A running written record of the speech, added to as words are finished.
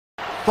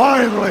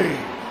Finally,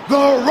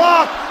 The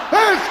Rock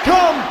has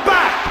come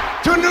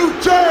back to New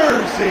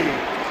Jersey.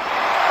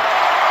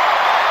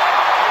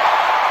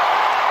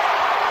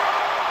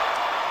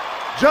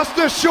 Just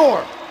as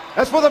sure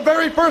as for the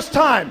very first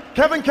time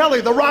Kevin Kelly,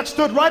 The Rock,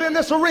 stood right in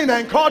this arena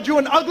and called you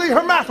an ugly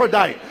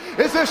hermaphrodite,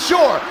 is as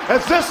sure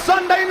as this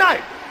Sunday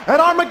night at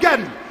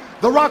Armageddon,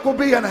 The Rock will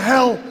be in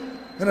hell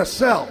in a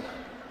cell.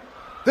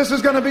 This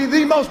is going to be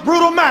the most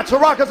brutal match The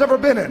Rock has ever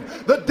been in.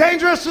 The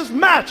dangerousest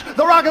match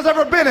The Rock has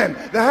ever been in.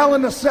 The Hell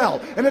in a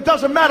Cell. And it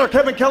doesn't matter,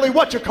 Kevin Kelly,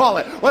 what you call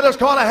it. Whether it's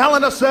called a Hell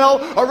in a Cell,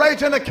 a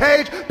Rage in a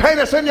Cage,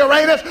 Penis in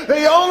Uranus,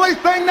 the only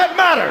thing that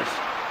matters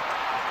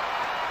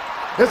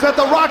is that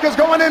The Rock is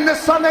going in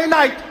this Sunday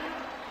night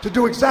to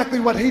do exactly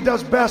what he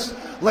does best,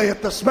 lay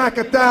it to smack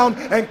it down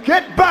and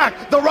get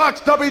back The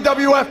Rock's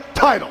WWF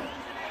title.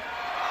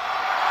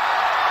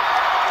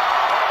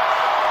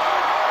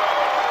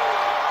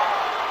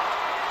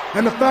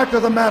 And the fact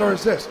of the matter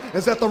is this,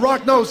 is that The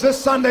Rock knows this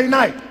Sunday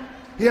night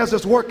he has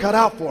his work cut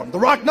out for him. The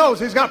Rock knows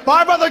he's got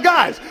 5 other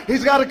guys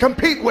he's got to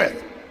compete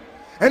with.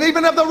 And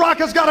even if The Rock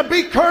has got to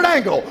beat Kurt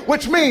Angle,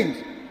 which means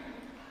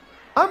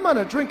I'm going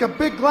to drink a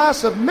big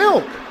glass of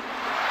milk,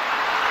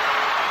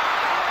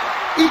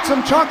 eat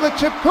some chocolate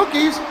chip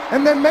cookies,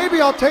 and then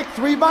maybe I'll take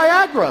 3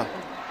 Viagra.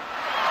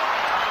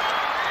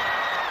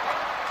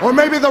 Or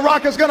maybe The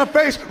Rock is going to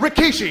face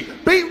Rikishi.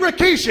 Beat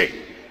Rikishi.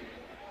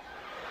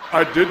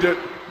 I did it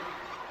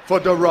for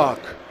The Rock.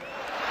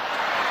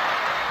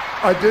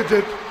 I did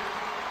it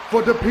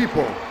for the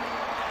people.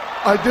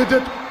 I did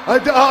it.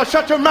 Oh,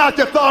 shut your mouth,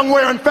 you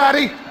thong-wearing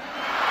fatty.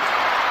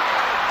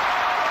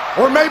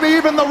 Or maybe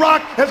even The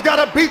Rock has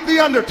got to beat The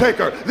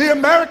Undertaker, the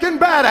American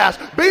badass.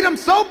 Beat him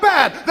so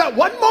bad that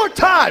one more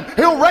time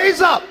he'll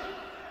raise up.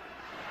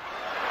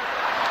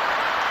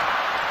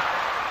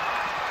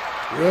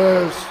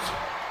 Rest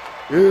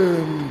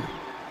in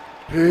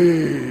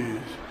peace.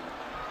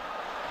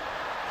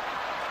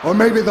 Or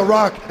maybe The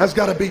Rock has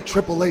got to beat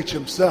Triple H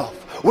himself,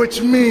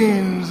 which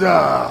means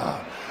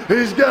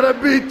he's got to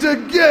beat the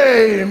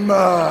game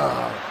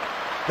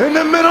in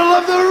the middle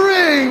of the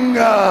ring.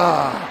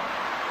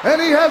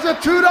 And he has a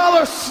 $2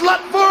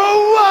 slut for a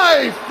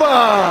wife.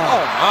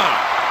 Oh, my.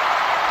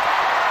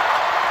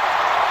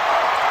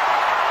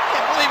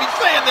 Can't believe he's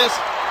saying this.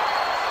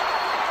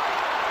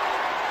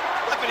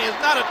 Stephanie is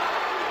not a...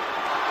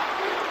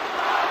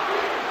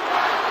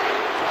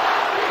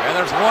 And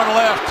there's one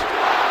left.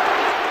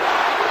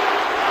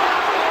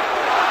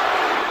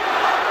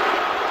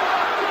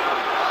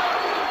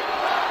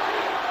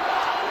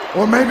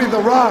 Or maybe The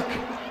Rock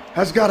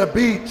has got to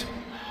beat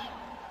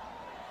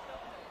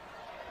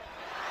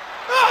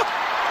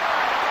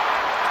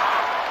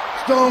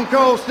Stone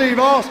Cold Steve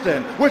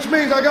Austin, which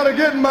means I gotta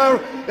get in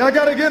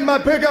my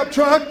pickup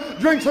truck,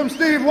 drink some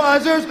Steve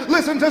Weisers,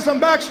 listen to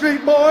some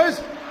Backstreet Boys.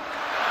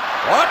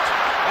 What?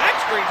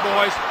 Backstreet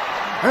Boys?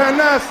 And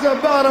that's the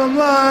bottom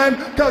line,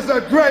 cause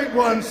the great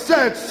one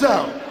said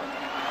so.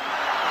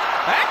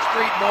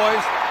 Backstreet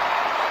Boys?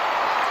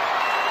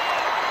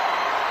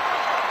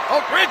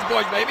 Oh, Bridge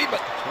Boys, maybe,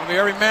 but It's going to be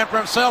every man for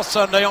himself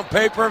Sunday on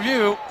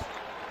pay-per-view.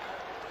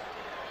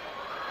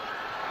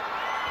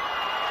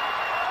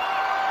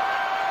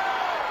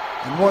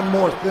 And one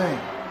more thing,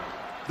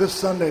 this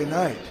Sunday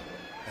night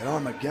at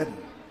Armageddon,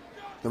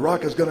 The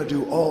Rock is going to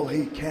do all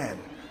he can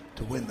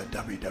to win the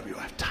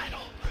WWF title.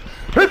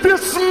 If you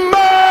smell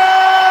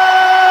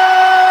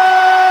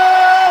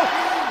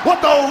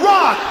what The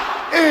Rock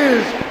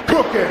is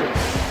cooking,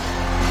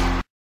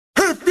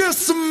 if you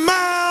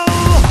smell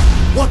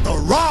what The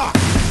Rock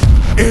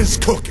is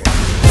cooking.